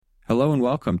Hello and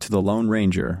welcome to The Lone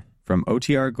Ranger from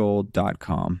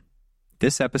OTRGold.com.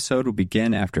 This episode will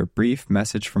begin after a brief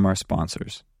message from our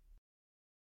sponsors.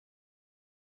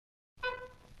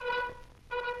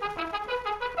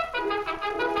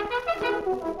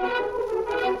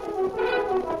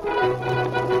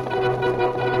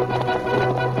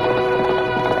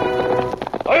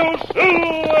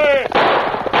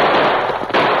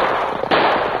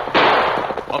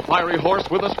 A fiery horse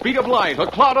with the speed of light, a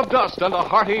cloud of dust, and a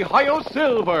hearty Hi-Yo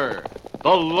Silver, the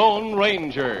Lone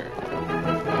Ranger.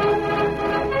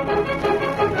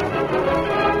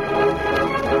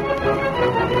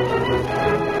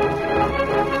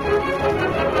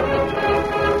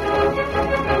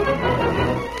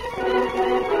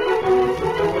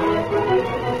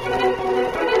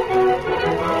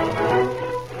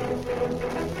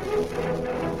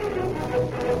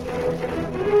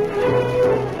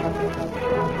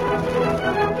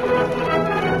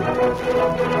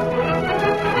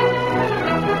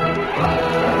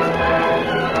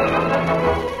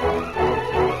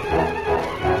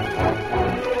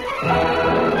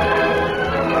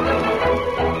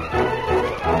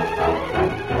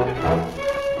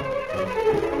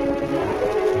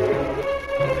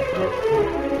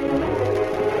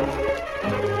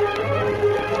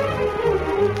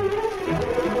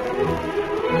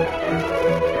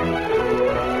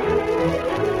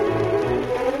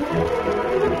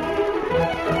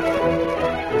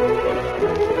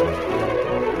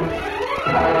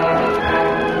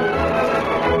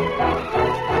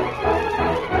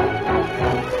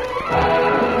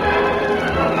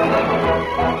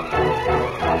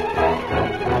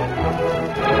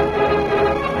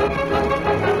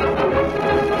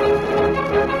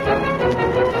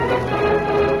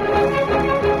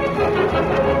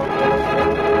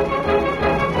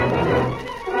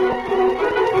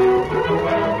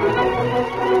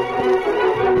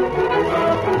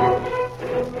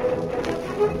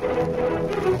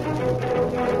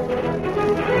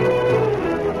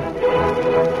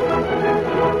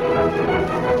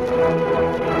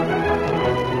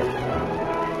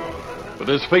 With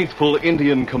his faithful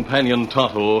Indian companion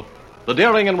Tonto, the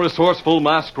daring and resourceful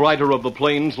masked rider of the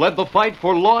plains led the fight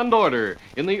for law and order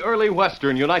in the early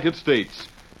western United States.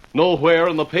 Nowhere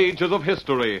in the pages of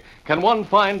history can one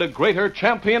find a greater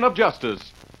champion of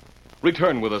justice.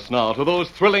 Return with us now to those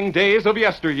thrilling days of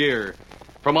yesteryear.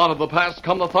 From out of the past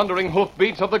come the thundering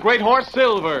hoofbeats of the great horse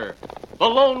Silver. The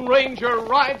Lone Ranger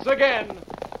rides again.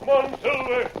 Come on,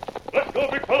 Silver. Let's go,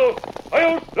 big fellow.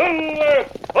 Hi-yo, Silver!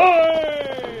 Hi!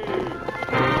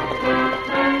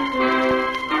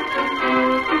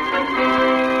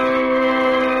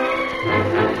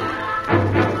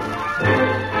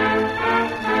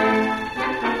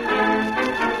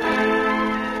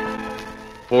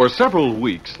 For several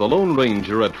weeks, the Lone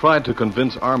Ranger had tried to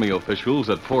convince Army officials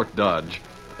at Fort Dodge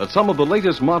that some of the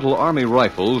latest model Army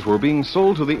rifles were being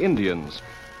sold to the Indians,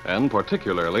 and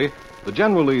particularly the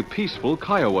generally peaceful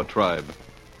Kiowa tribe.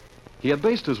 He had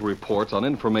based his reports on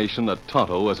information that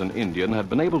Tonto, as an Indian, had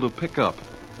been able to pick up.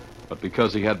 But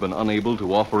because he had been unable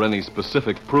to offer any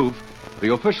specific proof,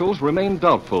 the officials remained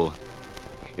doubtful.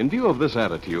 In view of this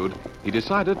attitude, he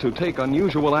decided to take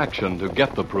unusual action to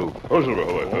get the proof. Oh, Silver,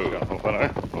 no funner.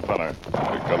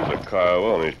 Here comes a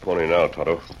Kiowa on his pony now,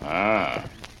 Tonto. Ah.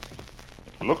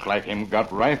 Look like him got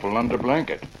rifle under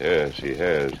blanket. Yes, he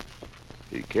has.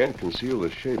 He can't conceal the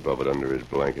shape of it under his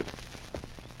blanket.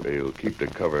 We'll keep the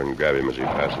cover and grab him as he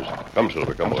passes. Come,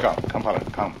 Silver, come on. Come, fella,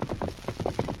 come.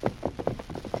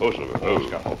 Oh, Silver,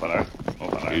 No funner.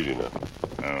 Easy now.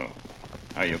 Oh.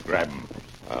 How you grab him?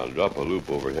 I'll drop a loop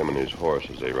over him and his horse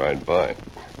as they ride by. I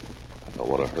don't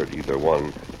want to hurt either one.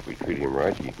 If we treat him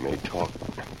right, he may talk.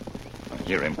 I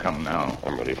hear him come now.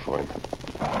 I'm ready for him.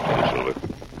 Hey, Silver.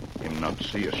 Him not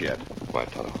see us yet.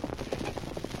 Quiet, Tonto.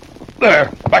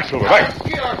 There! Back, Silver,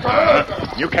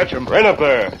 back! You catch him. Right up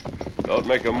there. Don't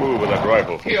make a move with that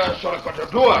rifle.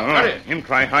 Him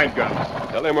try hide gun.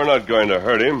 Tell him we're not going to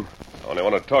hurt him. I only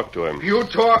want to talk to him. You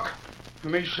talk.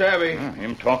 Me savvy.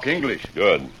 Him talk English.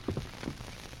 Good.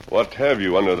 What have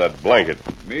you under that blanket?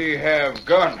 Me have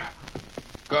gun.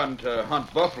 Gun to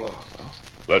hunt buffalo.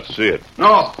 Let's see it.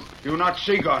 No, you not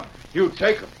see gun. You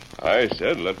take him. I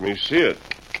said let me see it.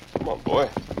 Come on, boy.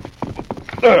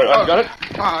 There, I've got it.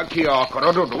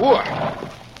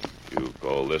 You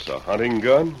call this a hunting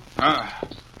gun?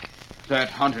 That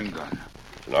hunting gun.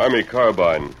 It's an army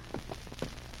carbine.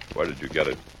 Where did you get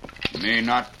it? Me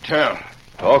not tell.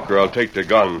 Talk or I'll take the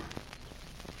gun.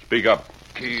 Speak up.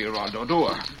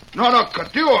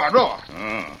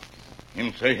 No.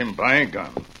 Him say him buy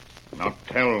gun. Not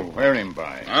tell where him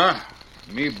buy.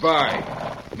 Me buy.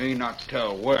 Me not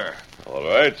tell where. All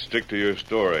right, stick to your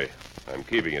story. I'm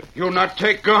keeping it. You not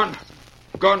take gun.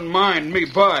 Gun mine, me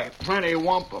buy. Plenty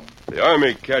wampum. The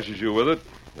Army catches you with it.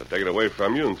 They'll take it away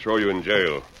from you and throw you in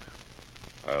jail.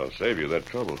 I'll save you that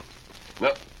trouble.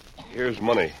 Now, here's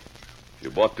money. If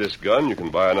you bought this gun, you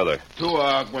can buy another.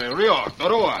 Kimasabi,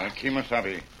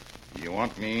 you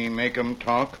want me make him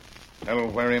talk? Tell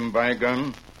where him buy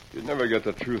gun? You'd never get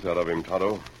the truth out of him,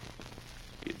 Tonto.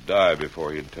 He'd die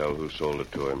before he'd tell who sold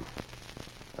it to him.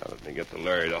 Now, let me get the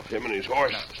lariat off him and his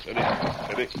horse.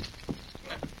 Steady.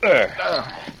 There.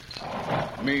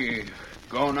 Me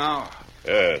go now?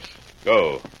 Yes,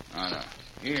 go.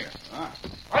 Here.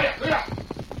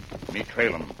 Me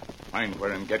trail him. Find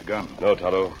where him get gun. No,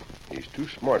 Tonto. He's too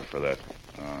smart for that.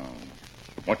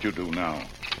 What you do now?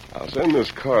 I'll send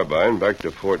this carbine back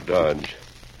to Fort Dodge.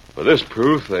 For this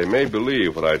proof, they may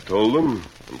believe what I told them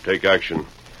and take action.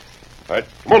 All right,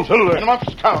 come on, settle there. Get him up,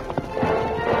 Scout.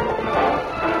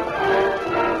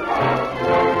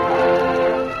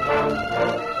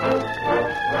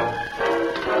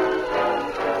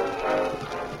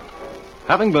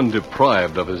 Having been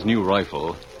deprived of his new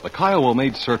rifle, the Kiowa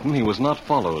made certain he was not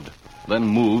followed, then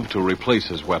moved to replace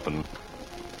his weapon.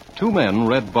 Two men,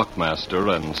 Red Buckmaster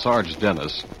and Sarge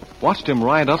Dennis, watched him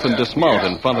ride up and dismount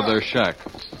in front of their shack,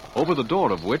 over the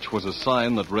door of which was a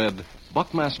sign that read,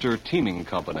 Buckmaster Teaming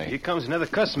Company. Here comes another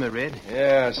customer, Red.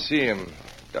 Yeah, I see him.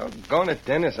 Doggone it,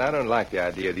 Dennis, I don't like the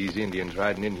idea of these Indians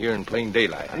riding in here in plain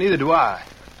daylight. Neither do I.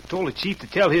 I told the chief to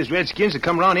tell his redskins to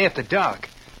come around after dark.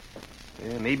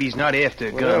 Maybe he's not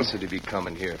after What guns. else would he be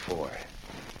coming here for?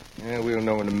 Yeah, we'll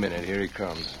know in a minute. Here he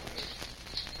comes.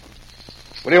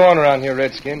 What do you want around here,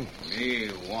 Redskin?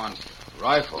 Me want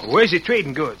rifle. Where's your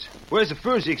trading goods? Where's the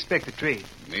furs you expect to trade?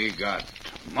 Me got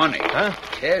money. Huh?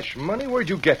 Cash money? Where'd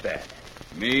you get that?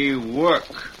 Me work.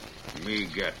 Me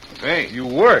get pay. You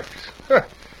worked? Huh.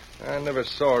 I never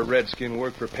saw a Redskin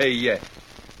work for pay yet.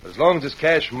 As long as it's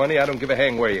cash money, I don't give a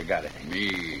hang where you got it.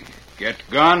 Me get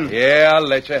gun. Yeah, I'll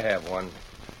let you have one.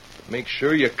 Make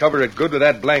sure you cover it good with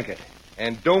that blanket.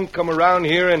 And don't come around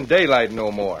here in daylight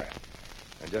no more.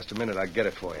 In just a minute, I'll get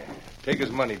it for you. Take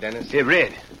his money, Dennis. Hey,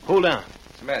 Red, hold on.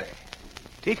 What's the matter?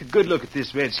 Take a good look at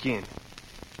this redskin.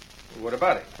 What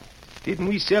about it? Didn't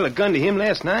we sell a gun to him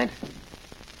last night?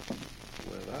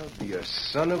 Well, I'll be a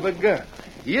son of a gun.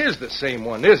 He is the same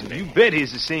one, isn't he? You bet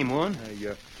he's the same one.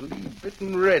 You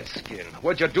flea-bitten redskin.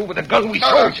 What'd you do with the gun we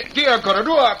sold you? Speak up.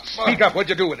 What'd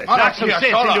you do with it? Knock some sense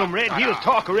into him, Red. He'll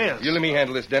talk or else. You let me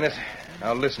handle this, Dennis.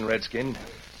 Now, listen, Redskin.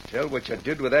 Tell what you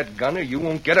did with that gun or you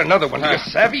won't get another one. You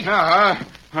savvy? I'll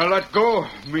let go.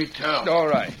 Me tell. All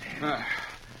right. Now,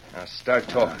 start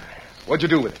talking. What'd you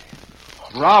do with it?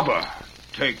 Robber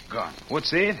take gun.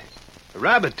 What's that? The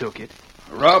robber took it.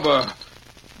 Robber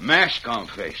mask on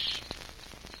face.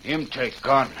 Him take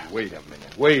gun. Wait a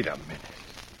minute.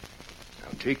 Now,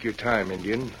 take your time,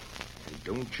 Indian. And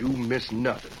don't you miss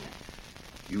nothing.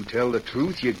 You tell the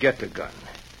truth, you get the gun.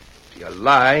 If you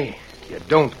lie, you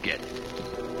don't get it.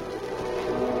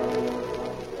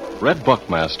 Red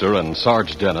Buckmaster and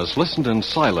Sarge Dennis listened in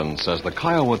silence as the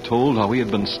Kiowa told how he had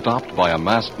been stopped by a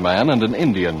masked man and an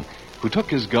Indian who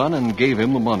took his gun and gave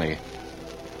him the money.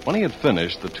 When he had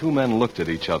finished, the two men looked at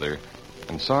each other,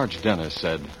 and Sarge Dennis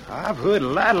said, I've heard a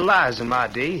lot of lies in my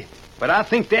day, but I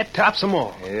think that tops them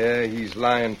all. Yeah, he's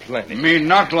lying plenty. Me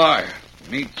not lie.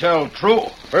 Me tell true.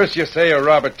 First you say a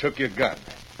robber took your gun.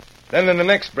 Then in the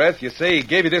next breath you say he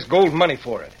gave you this gold money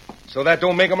for it. So that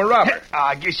don't make him a robber.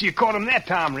 I guess you caught him that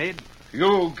time, Red.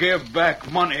 You give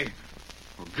back money.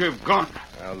 Give gun.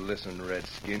 Now listen,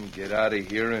 Redskin, get out of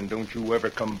here and don't you ever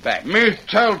come back. Me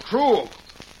tell true.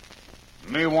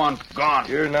 Me want gun.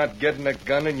 You're not getting a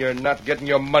gun and you're not getting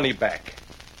your money back.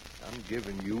 I'm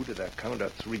giving you to the count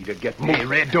of 3 to get moving. Hey,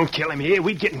 Red, don't kill him here.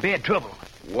 We'd get in bad trouble.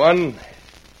 1,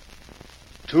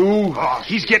 2. Oh,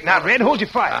 he's getting out, Red. Hold your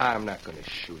fire. I'm not going to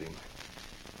shoot him.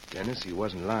 Dennis, he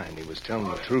wasn't lying. He was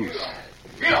telling the truth.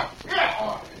 Yeah,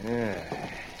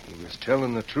 he was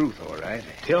telling the truth, all right.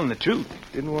 Telling the truth?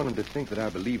 Didn't want him to think that I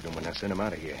believed him when I sent him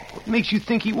out of here. What makes you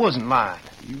think he wasn't lying?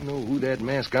 You know who that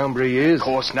masked hombre is? Of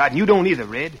course not, and you don't either,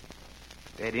 Red.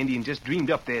 That Indian just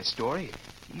dreamed up that story.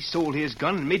 He sold his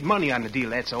gun and made money on the deal,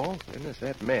 that's all. Dennis,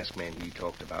 that masked man he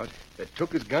talked about that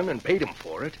took his gun and paid him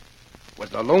for it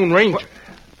was the Lone Ranger. What?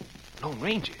 Lone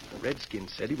Ranger? The Redskin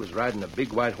said he was riding a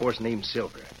big white horse named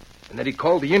Silver, and that he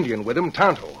called the Indian with him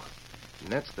Tonto.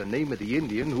 And that's the name of the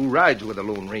Indian who rides with the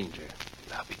Lone Ranger.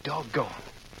 I'll be doggone.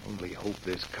 Only hope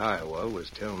this Kiowa was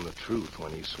telling the truth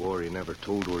when he swore he never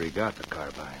told where he got the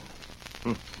carbine.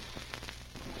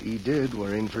 If he did,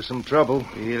 we're in for some trouble.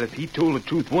 Well, if he told the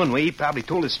truth one way, he probably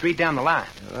told it straight down the line.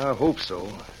 Well, I hope so.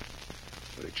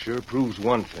 But it sure proves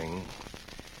one thing.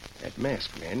 That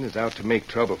masked man is out to make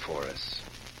trouble for us.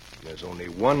 And there's only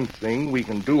one thing we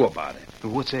can do about it.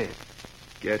 What's that?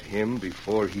 Get him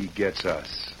before he gets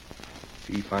us.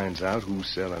 If he finds out who's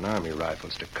selling army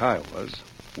rifles to Kiowas,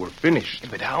 we're finished.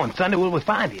 But how in thunder will we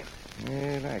find him?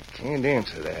 Well, I can't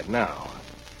answer that now.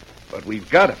 But we've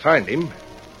got to find him.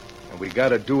 And we got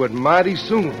to do it mighty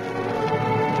soon.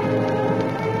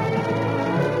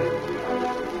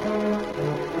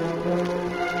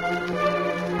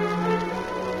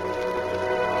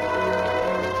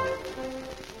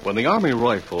 When the Army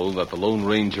rifle that the Lone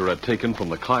Ranger had taken from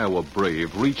the Kiowa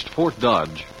brave reached Fort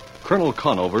Dodge, Colonel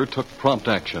Conover took prompt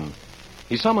action.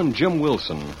 He summoned Jim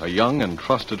Wilson, a young and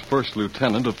trusted first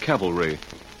lieutenant of cavalry,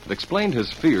 and explained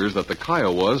his fears that the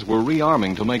Kiowas were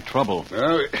rearming to make trouble.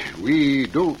 We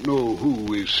don't know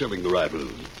who is selling the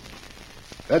rifles.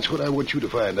 That's what I want you to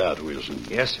find out, Wilson.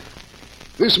 Yes, sir.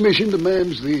 This mission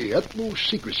demands the utmost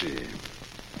secrecy.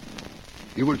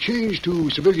 You will change to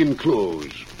civilian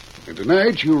clothes, and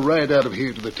tonight you'll ride out of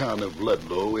here to the town of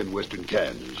Ludlow in western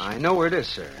Kansas. I know where it is,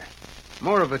 sir.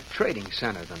 More of a trading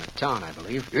center than a town, I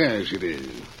believe. Yes, it is.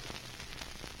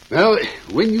 Now,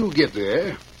 when you get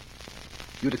there,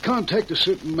 you're to contact a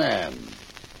certain man.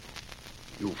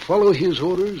 You'll follow his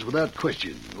orders without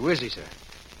question. Who is he, sir?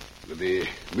 But the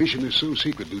mission is so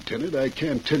secret, Lieutenant, I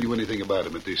can't tell you anything about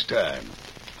him at this time.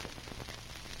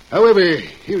 However,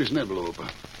 here is an envelope.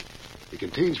 It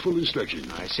contains full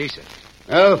instructions. I see, sir.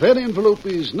 Now, that envelope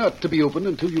is not to be opened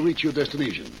until you reach your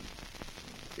destination.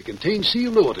 It contains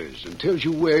sealed orders and tells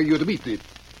you where you're to meet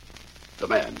the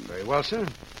man. Very well, sir.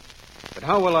 But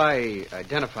how will I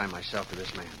identify myself to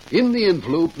this man? In the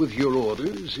envelope with your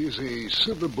orders is a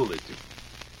silver bullet.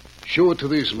 Show it to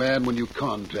this man when you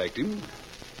contact him,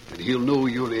 and he'll know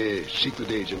you're a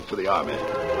secret agent for the Army.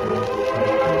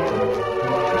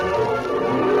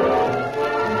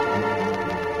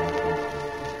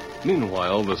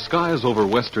 Meanwhile, the skies over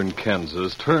western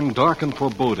Kansas turned dark and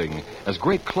foreboding as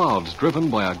great clouds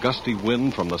driven by a gusty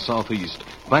wind from the southeast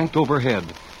banked overhead,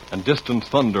 and distant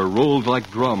thunder rolled like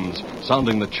drums,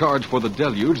 sounding the charge for the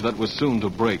deluge that was soon to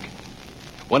break.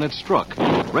 When it struck,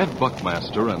 Red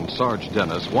Buckmaster and Sarge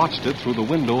Dennis watched it through the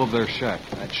window of their shack.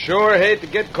 I'd sure hate to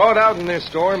get caught out in this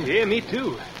storm. Yeah, me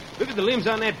too. Look at the limbs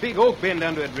on that big oak bend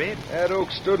under it, Red. That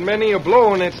oak stood many a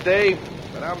blow in its day,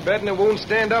 but I'm betting it won't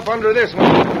stand up under this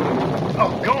one.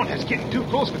 Oh, God, that's getting too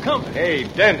close for comfort. Hey,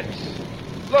 Dennis,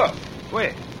 look.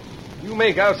 Where? You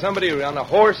make out somebody on a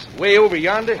horse way over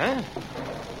yonder? Huh?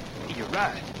 You're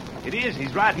right. It is.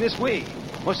 He's riding this way.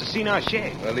 Must have seen our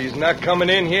shack. Well, he's not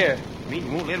coming in here. You mean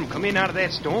you won't let him come in out of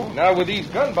that storm? Not with these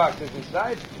gun boxes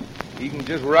inside. He can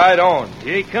just ride on.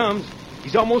 Here he comes.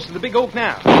 He's almost to the big oak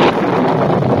now.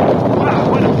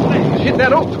 Wow, what a flash. Hit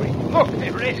that oak tree. Look.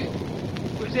 Hey, Red.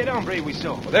 Where's that hombre we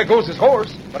saw? Well, there goes his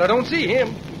horse, but I don't see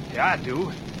him. Yeah, I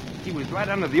do. He was right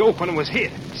under the oak when it was hit.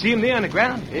 See him there on the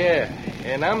ground? Yeah,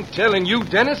 and I'm telling you,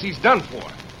 Dennis, he's done for.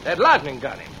 That lightning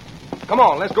got him. Come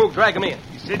on, let's go drag him in.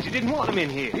 You said you didn't want him in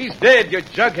here. He's dead, you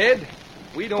jughead.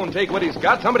 We don't take what he's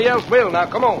got. Somebody else will. Now,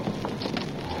 come on.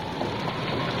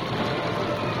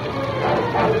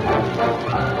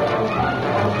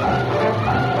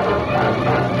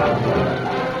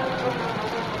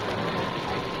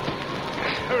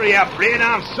 Hurry up, Red.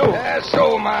 I'm so...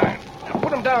 So am I. Now,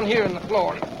 put him down here on the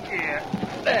floor. Yeah.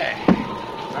 There.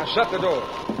 Now, shut the door.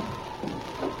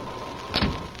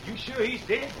 You sure he's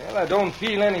dead? Well, I don't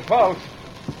feel any pulse.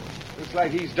 Looks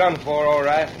like he's done for, all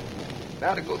right.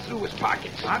 Now to go through his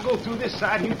pockets. I'll go through this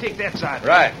side and you take that side.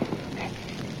 Right. Hey,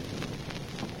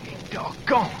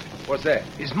 doggone. What's that?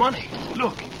 His money.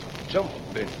 Look.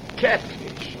 Jumping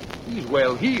catfish. He's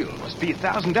well healed. Must be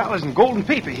 $1,000 in gold and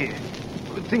paper here.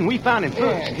 Good thing we found him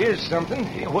first. Yeah, here's something.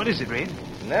 Yeah, what is it, Red?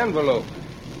 An envelope.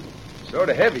 Sort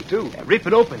of heavy, too. Yeah, rip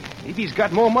it open. Maybe he's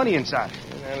got more money inside.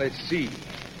 Now, let's see.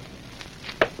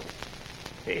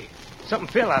 Hey, something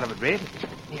fell out of it, Red.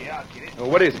 Yeah, I'll get it. Oh,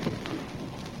 what is it?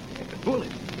 It's a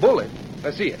bullet. Bullet.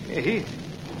 Let's see it. Yeah, here.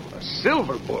 A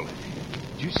silver bullet.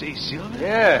 Did you say silver?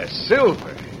 Yeah,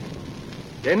 silver.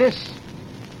 Dennis,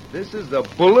 this is the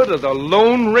bullet of the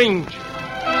Lone Ranger.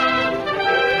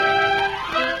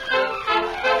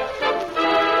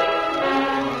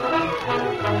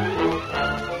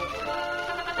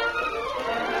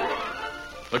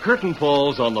 The curtain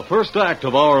falls on the first act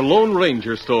of our Lone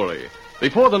Ranger story.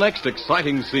 Before the next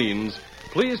exciting scenes,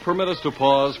 please permit us to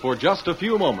pause for just a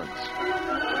few moments.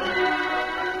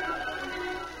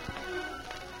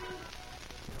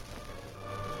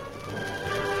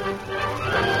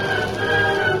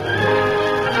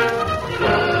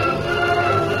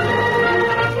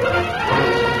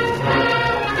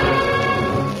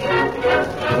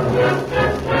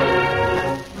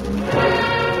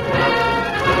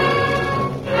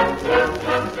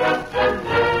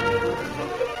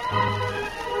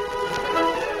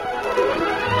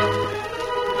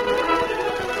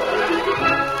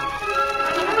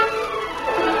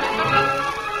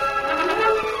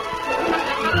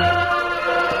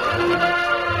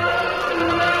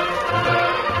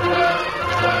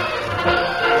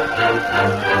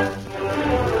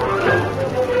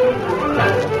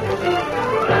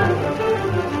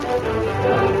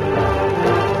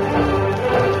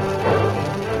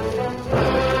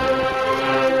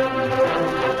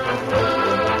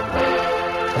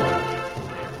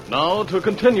 to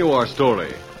continue our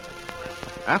story.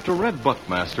 After Red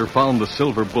Buckmaster found the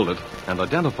silver bullet and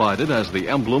identified it as the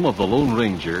emblem of the Lone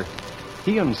Ranger,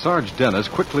 he and Sarge Dennis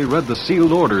quickly read the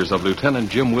sealed orders of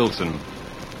Lieutenant Jim Wilson.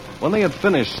 When they had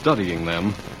finished studying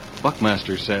them,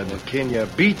 Buckmaster said, Can you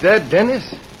beat that,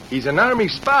 Dennis? He's an Army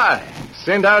spy,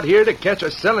 sent out here to catch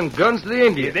us selling guns to the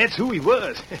Indians. Yeah, that's who he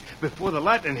was, before the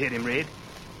lightning hit him, Red.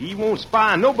 He won't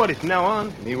spy on nobody from now on.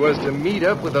 And he was to meet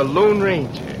up with the Lone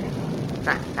Ranger.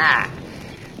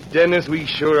 Dennis, we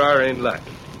sure are in luck.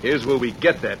 Here's where we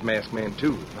get that masked man,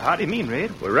 too. How do you mean,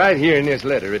 Red? Well, right here in this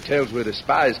letter, it tells where the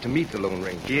spy is to meet the Lone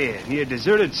Ranger. Yeah, near a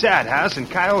deserted side house in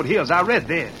Coyote Hills. I read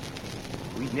that.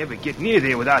 We'd never get near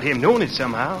there without him knowing it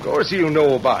somehow. Of course he'll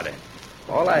know about it.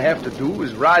 All I have to do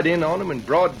is ride in on him in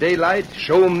broad daylight,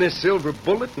 show him this silver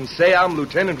bullet, and say I'm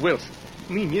Lieutenant Wilson.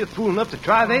 You mean you're fool enough to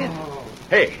try that?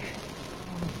 Hey,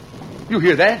 you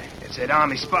hear that? It's that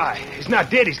Army spy. He's not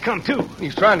dead. He's come to.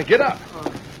 He's trying to get up.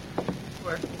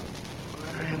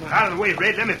 Out of the way,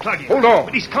 Red. Let me plug him. Hold on.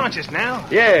 But he's conscious now.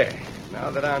 Yeah.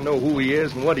 Now that I know who he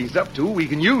is and what he's up to, we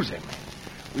can use him.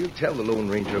 We'll tell the Lone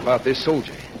Ranger about this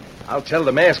soldier. I'll tell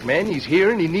the masked man he's here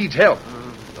and he needs help.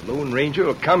 The Lone Ranger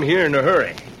will come here in a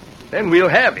hurry. Then we'll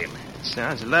have him.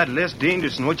 Sounds a lot less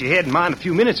dangerous than what you had in mind a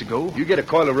few minutes ago. You get a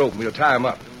coil of rope and we'll tie him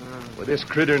up. With this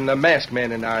critter and the masked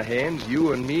man in our hands,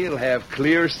 you and me'll have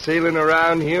clear sailing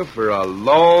around here for a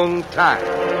long time.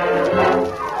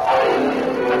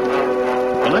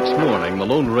 The next morning, the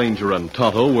Lone Ranger and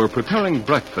Tonto were preparing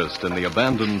breakfast in the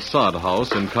abandoned sod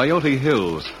house in Coyote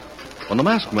Hills when the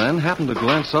masked man happened to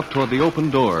glance up toward the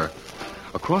open door.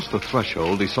 Across the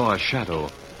threshold, he saw a shadow,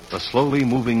 the slowly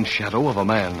moving shadow of a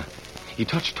man. He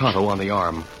touched Tonto on the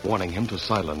arm, warning him to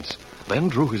silence, then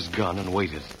drew his gun and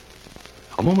waited.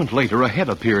 A moment later, a head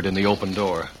appeared in the open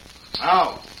door.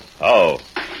 How? How?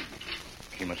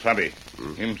 Kimasabi.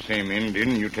 Him same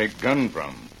Indian you take gun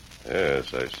from.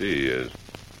 Yes, I see. Yes.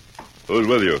 Who's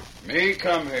with you? Me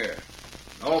come here.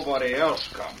 Nobody else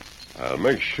come. I'll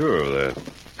make sure of that.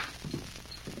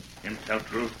 Him tell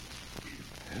truth?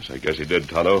 Yes, I guess he did,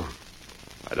 Tonto.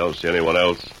 I don't see anyone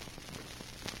else.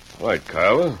 All right,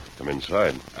 Kiowa, come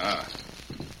inside.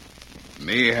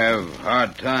 Me have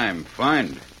hard time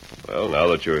find. Well, now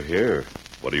that you're here,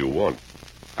 what do you want?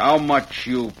 How much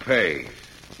you pay?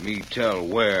 Me tell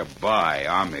where buy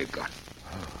army gun.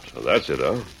 So that's it,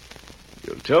 huh?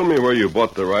 You'll tell me where you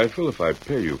bought the rifle if I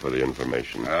pay you for the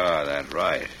information. That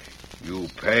right. You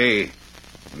pay,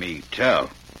 me tell.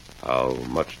 How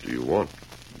much do you want?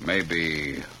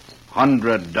 Maybe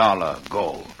 $100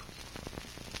 gold.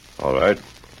 All right.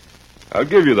 I'll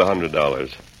give you the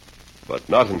 $100. But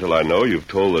not until I know you've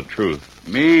told the truth.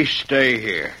 Me stay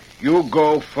here. You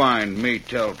go find me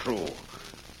tell truth.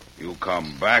 You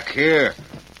come back here,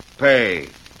 pay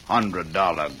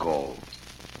 $100 gold.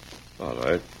 All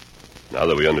right. Now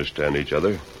that we understand each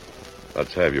other,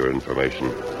 let's have your information.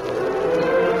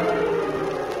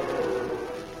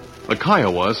 The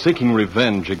Kiowa, seeking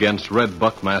revenge against Red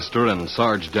Buckmaster and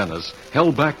Sarge Dennis,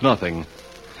 held back nothing.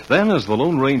 Then, as the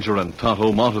Lone Ranger and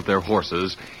Tonto mounted their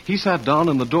horses, he sat down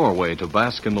in the doorway to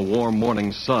bask in the warm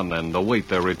morning sun and await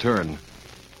their return.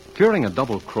 Fearing a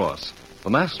double cross, the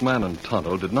masked man and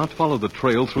Tonto did not follow the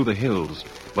trail through the hills,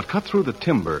 but cut through the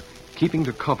timber, keeping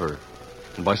to cover.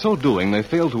 And by so doing, they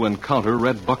failed to encounter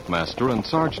Red Buckmaster and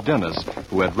Sarge Dennis,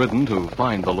 who had ridden to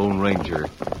find the Lone Ranger.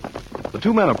 The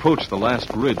two men approached the last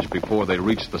ridge before they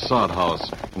reached the sod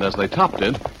house, and as they topped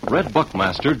it, Red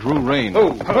Buckmaster drew rein.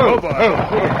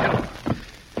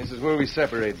 This is where we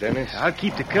separate, Dennis. I'll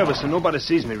keep the cover so nobody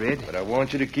sees me, Red. But I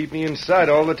want you to keep me in sight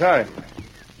all the time.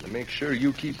 To make sure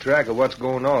you keep track of what's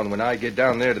going on when I get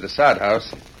down there to the sod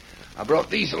house. I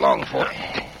brought these along for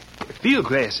you. Field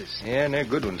glasses. Yeah, and they're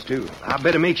good ones, too. I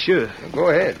better make sure. Well, go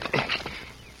ahead.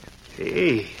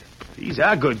 Hey, these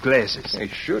are good glasses. They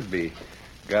should be.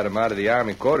 Got them out of the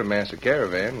Army quartermaster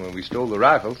caravan when we stole the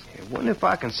rifles. I wonder if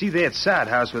I can see that side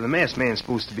house where the masked man's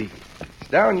supposed to be. It's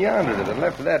down yonder to the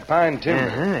left of that pine timber.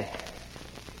 Uh-huh.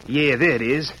 Yeah, there it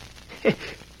is.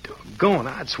 Doggone,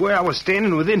 I'd swear I was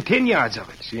standing within 10 yards of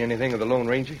it. See anything of the Lone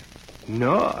Ranger?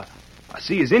 No. I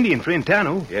see his Indian friend,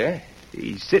 Tano. Yeah?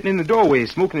 He's sitting in the doorway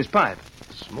smoking his pipe.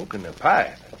 Smoking a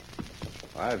pipe?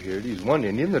 I've heard he's one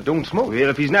Indian that don't smoke. Well,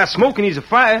 if he's not smoking, he's a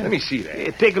fire. Let me see that.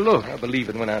 Yeah, take a look. I'll believe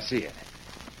it when I see it.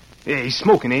 Yeah, he's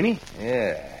smoking, ain't he?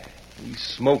 Yeah, he's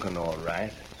smoking all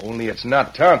right. Only it's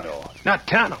not Tonto. Not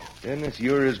Tano. Dennis,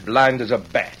 you're as blind as a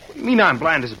bat. What do you mean I'm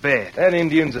blind as a bat? That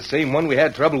Indian's the same one we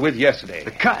had trouble with yesterday.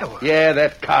 The Kiowa? Yeah,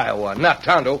 that Kiowa, not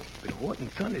Tonto. But what in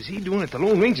thunder is he doing at the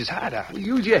Lone Ranger's hideout? Well,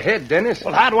 use your head, Dennis.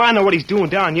 Well, how do I know what he's doing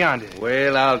down yonder?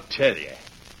 Well, I'll tell you.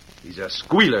 He's a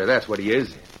squealer, that's what he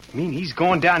is. You mean he's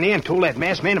gone down there and told that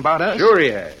masked man about us? Sure he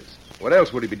has. What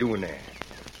else would he be doing there?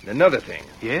 And another thing.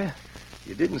 Yeah?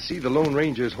 You didn't see the Lone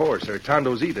Ranger's horse or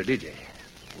Tondo's either, did you?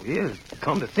 Well,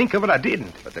 come to think of it, I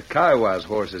didn't. But the Kiowa's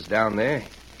horse is down there.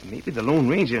 Maybe the Lone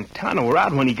Ranger and Tonto were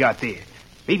out when he got there.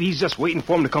 Maybe he's just waiting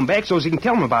for him to come back so he can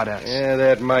tell him about us. Yeah,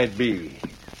 that might be.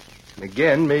 And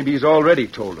again, maybe he's already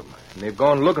told them, and they've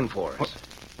gone looking for us. What?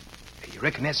 You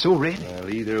reckon that's so, Red? Well,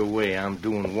 either way, I'm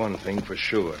doing one thing for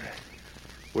sure.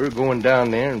 We're going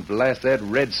down there and blast that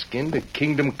redskin to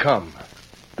kingdom come.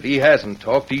 If he hasn't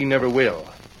talked, he never will.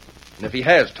 And if he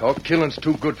has talked, killing's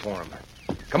too good for him.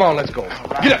 Come on, let's go.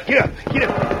 Right. Get up.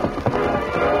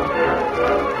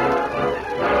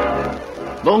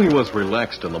 Though he was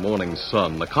relaxed in the morning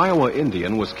sun, the Kiowa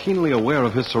Indian was keenly aware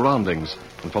of his surroundings,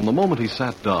 and from the moment he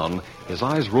sat down, his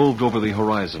eyes roved over the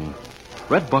horizon.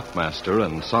 Red Buckmaster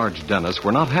and Sarge Dennis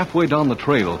were not halfway down the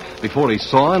trail before he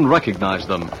saw and recognized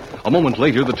them. A moment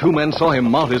later, the two men saw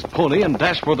him mount his pony and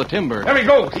dash for the timber. There he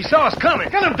goes. He saw us coming.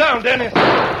 Get him down, Dennis.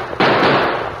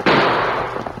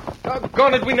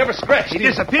 Doggone it, we never scratched. He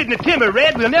disappeared in the timber,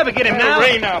 Red. We'll never get him now.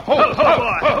 Ray, now.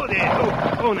 Hold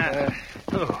there.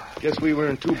 Now. Guess we were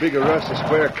in too big a rush to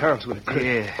square accounts with a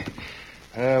critter.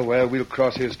 Yeah. Well, we'll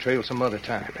cross his trail some other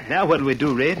time. Now what'll we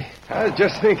do, Red? I was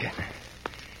just thinking.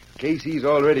 Casey's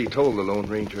already told the Lone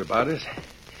Ranger about us.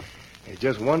 There's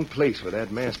just one place where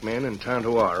that masked man and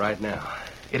Tonto are right now.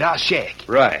 At our shack.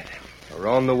 Right. We're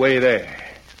on the way there.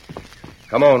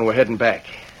 Come on, we're heading back.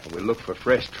 We'll look for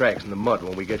fresh tracks in the mud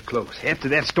when we get close. After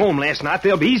that storm last night,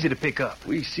 they'll be easy to pick up. If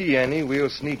we see any, we'll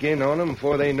sneak in on them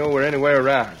before they know we're anywhere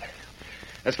around.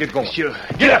 Let's get going. Sure.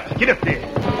 Get up there.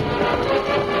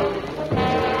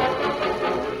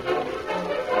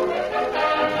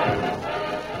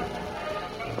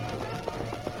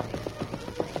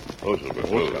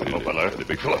 The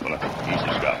big fella.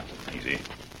 Easy, Scott. Easy.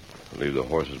 Leave the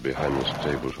horses behind the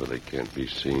stables where they can't be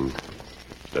seen.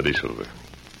 Steady, Silver.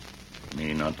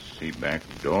 Me not see back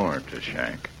door to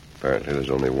shack. Apparently there's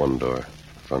only one door.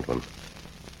 The front one.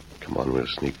 Come on, we'll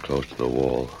sneak close to the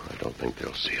wall. I don't think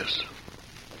they'll see us.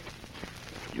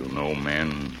 You know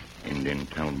men Indian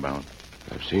tell about?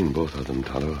 I've seen both of them,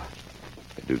 Tonto.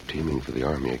 They do teaming for the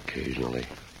army occasionally.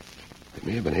 They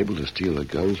may have been able to steal the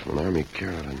guns from an army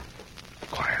caravan.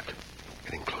 Quiet.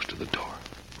 Getting close to the door.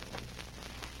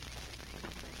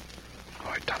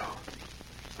 All right, Tonto.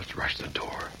 Let's rush the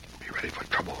door. Be ready for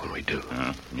trouble when we do.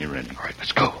 You ready? All right,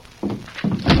 let's go.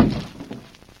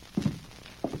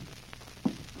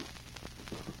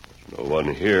 No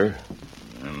one here.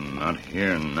 I'm not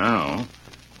here now.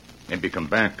 Maybe come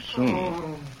back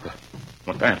soon.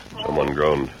 What's that? Someone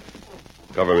groaned.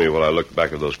 Cover me while I look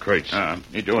back at those crates.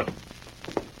 You do it.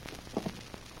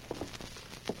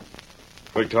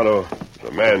 Quick, Tonto.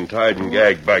 There's a man tied and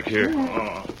gagged back here.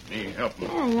 Me help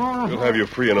him. We'll have you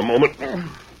free in a moment.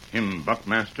 Him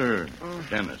Buckmaster,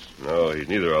 Dennis. No, he's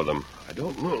neither of them. I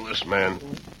don't know this man.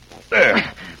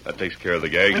 There. That takes care of the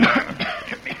gag.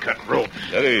 Me cut rope.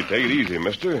 Steady. Take it easy,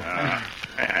 mister.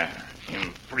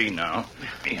 Him free now.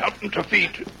 Me help him to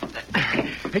feet.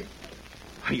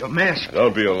 Hey, you're masked.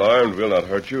 Don't be alarmed. We'll not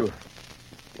hurt you.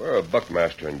 Where are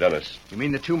Buckmaster and Dennis? You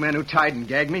mean the two men who tied and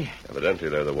gagged me? Evidently,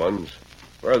 they're the ones.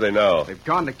 Where are they now? They've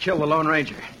gone to kill the Lone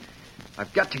Ranger.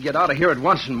 I've got to get out of here at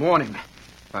once and warn him.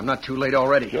 If I'm not too late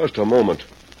already. Just a moment.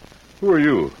 Who are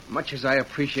you? Much as I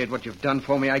appreciate what you've done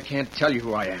for me, I can't tell you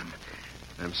who I am.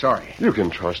 I'm sorry. You can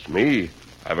trust me.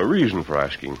 I have a reason for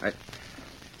asking.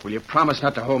 Will you promise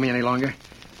not to hold me any longer?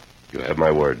 You have my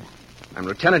word. I'm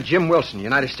Lieutenant Jim Wilson,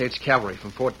 United States Cavalry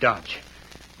from Fort Dodge.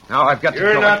 Now I've got to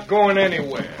You're go. not going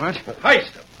anywhere. What?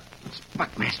 Heist him. It's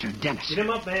Buckmaster and Dennis. Get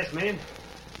him up, masked man.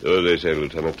 Do as they say,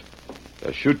 Lieutenant.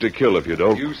 Shoot to kill if you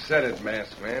don't. You said it,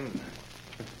 masked man.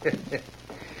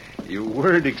 You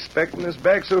weren't expecting us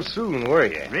back so soon, were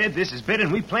you? Red, this is better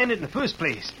than we planned it in the first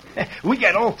place. We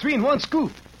got all three in one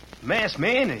scoop. Masked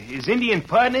man, his Indian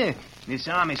partner, and this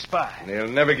army spy. They'll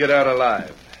never get out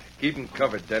alive. Keep them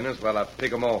covered, Dennis, while I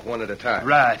pick them off one at a time.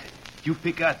 Right. You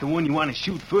pick out the one you want to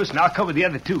shoot first, and I'll cover the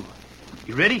other two.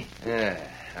 You ready? Yeah.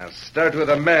 I'll start with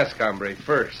a mask hombre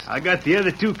first. I got the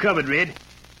other two covered, Red.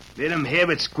 Let him have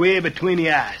it square between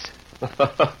the eyes.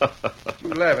 What you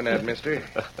laughing at, mister?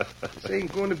 This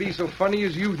ain't going to be so funny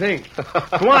as you think.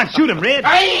 Go on, shoot him, Red.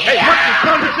 Hey, what the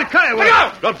thunder? It's a Kiowa. Look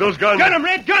out! Drop those guns. Gun him,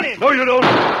 Red. Gun him. No, you don't.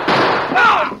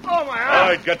 Oh, my All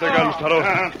right, get the guns, Tonto.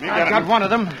 I got one of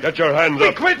them. Get your hands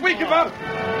up. Quit, we give up.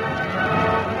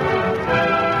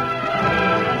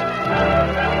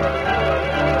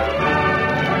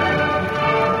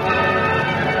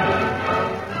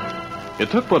 It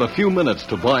took but a few minutes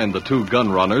to bind the two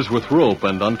gun runners with rope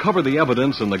and uncover the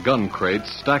evidence in the gun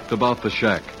crates stacked about the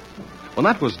shack. When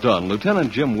that was done,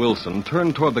 Lieutenant Jim Wilson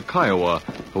turned toward the Kiowa,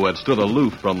 who had stood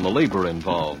aloof from the labor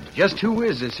involved. Just who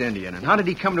is this Indian, and how did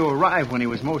he come to arrive when he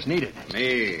was most needed?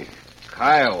 Me,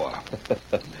 Kiowa.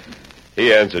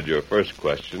 He answered your first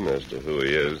question as to who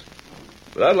he is.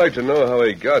 But I'd like to know how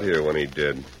he got here when he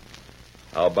did.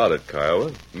 How about it,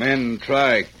 Kiowa? Men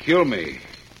try kill me.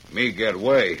 Me get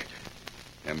away.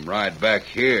 Them ride back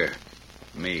here.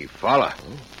 Me follow.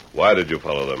 Why did you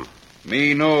follow them?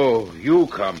 Me know you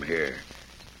come here.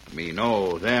 Me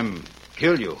know them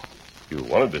kill you. You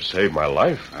wanted to save my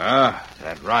life. Ah,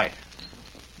 that's right.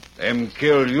 Them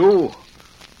kill you.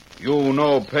 You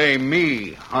no pay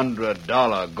me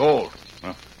 $100 gold.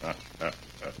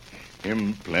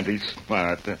 Him plenty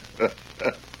smart.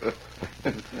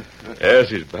 Yes,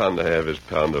 he's bound to have his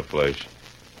pound of flesh.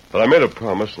 But I made a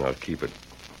promise, and I'll keep it.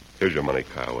 Here's your money,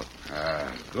 Kiowa.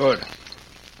 Ah, good.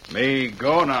 Me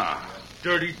go now.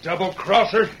 Dirty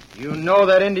double-crosser. You know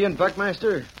that Indian,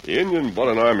 Buckmaster? The Indian bought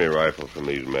an army rifle from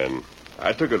these men.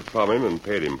 I took it from him and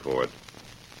paid him for it.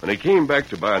 When he came back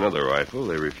to buy another rifle,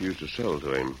 they refused to sell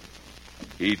to him.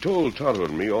 He told Tonto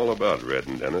and me all about Red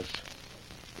and Dennis.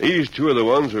 These two are the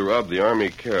ones who robbed the army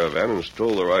caravan and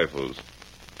stole the rifles.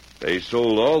 They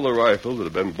sold all the rifles that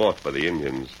had been bought by the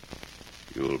Indians.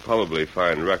 You'll probably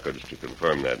find records to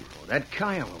confirm that. Oh, that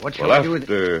Kiowa, what shall I do with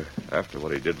it? After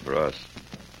what he did for us,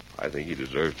 I think he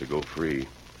deserves to go free.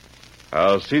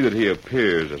 I'll see that he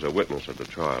appears as a witness at the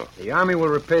trial. The Army will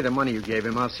repay the money you gave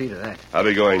him. I'll see to that. I'll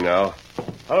be going now.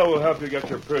 Tonto will help you get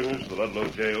your prisoners to the Ludlow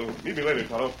jail. Meet me later,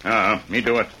 Tonto. Me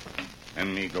do it.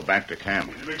 And me go back to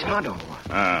camp. Tonto.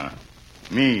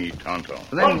 Me, Tonto.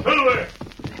 Then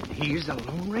he's the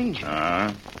Lone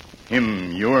Ranger.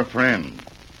 Him your friend.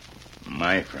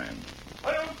 My friend.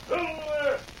 I am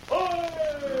Silver!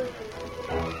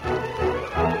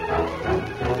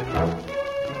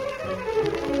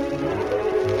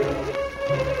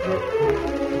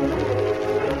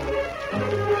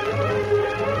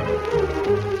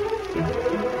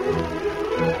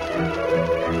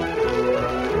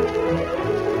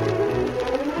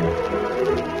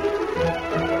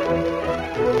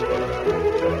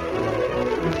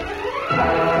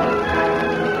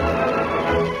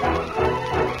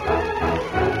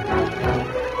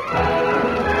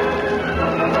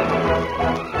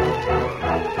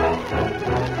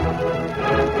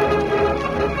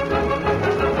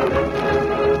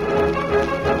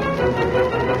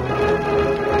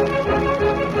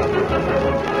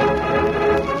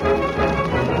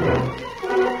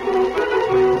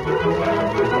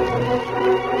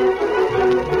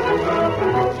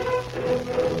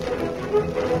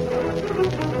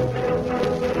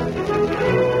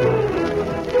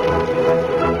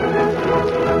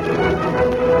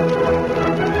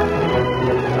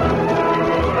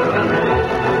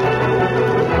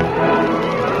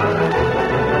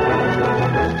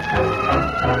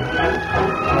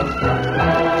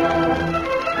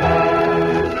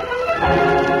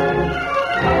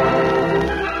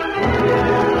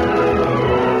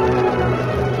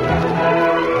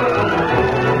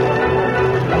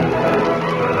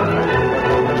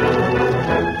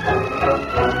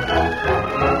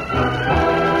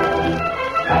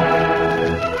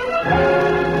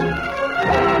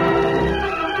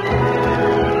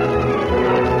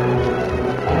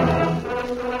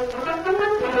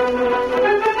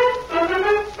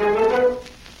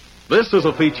 This is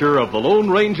a feature of the Lone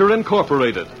Ranger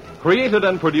Incorporated, created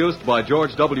and produced by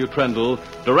George W. Trendle,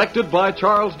 directed by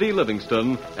Charles D.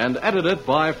 Livingston, and edited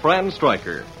by Fran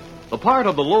Stryker. The part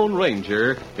of the Lone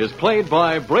Ranger is played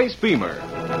by Brace Beamer.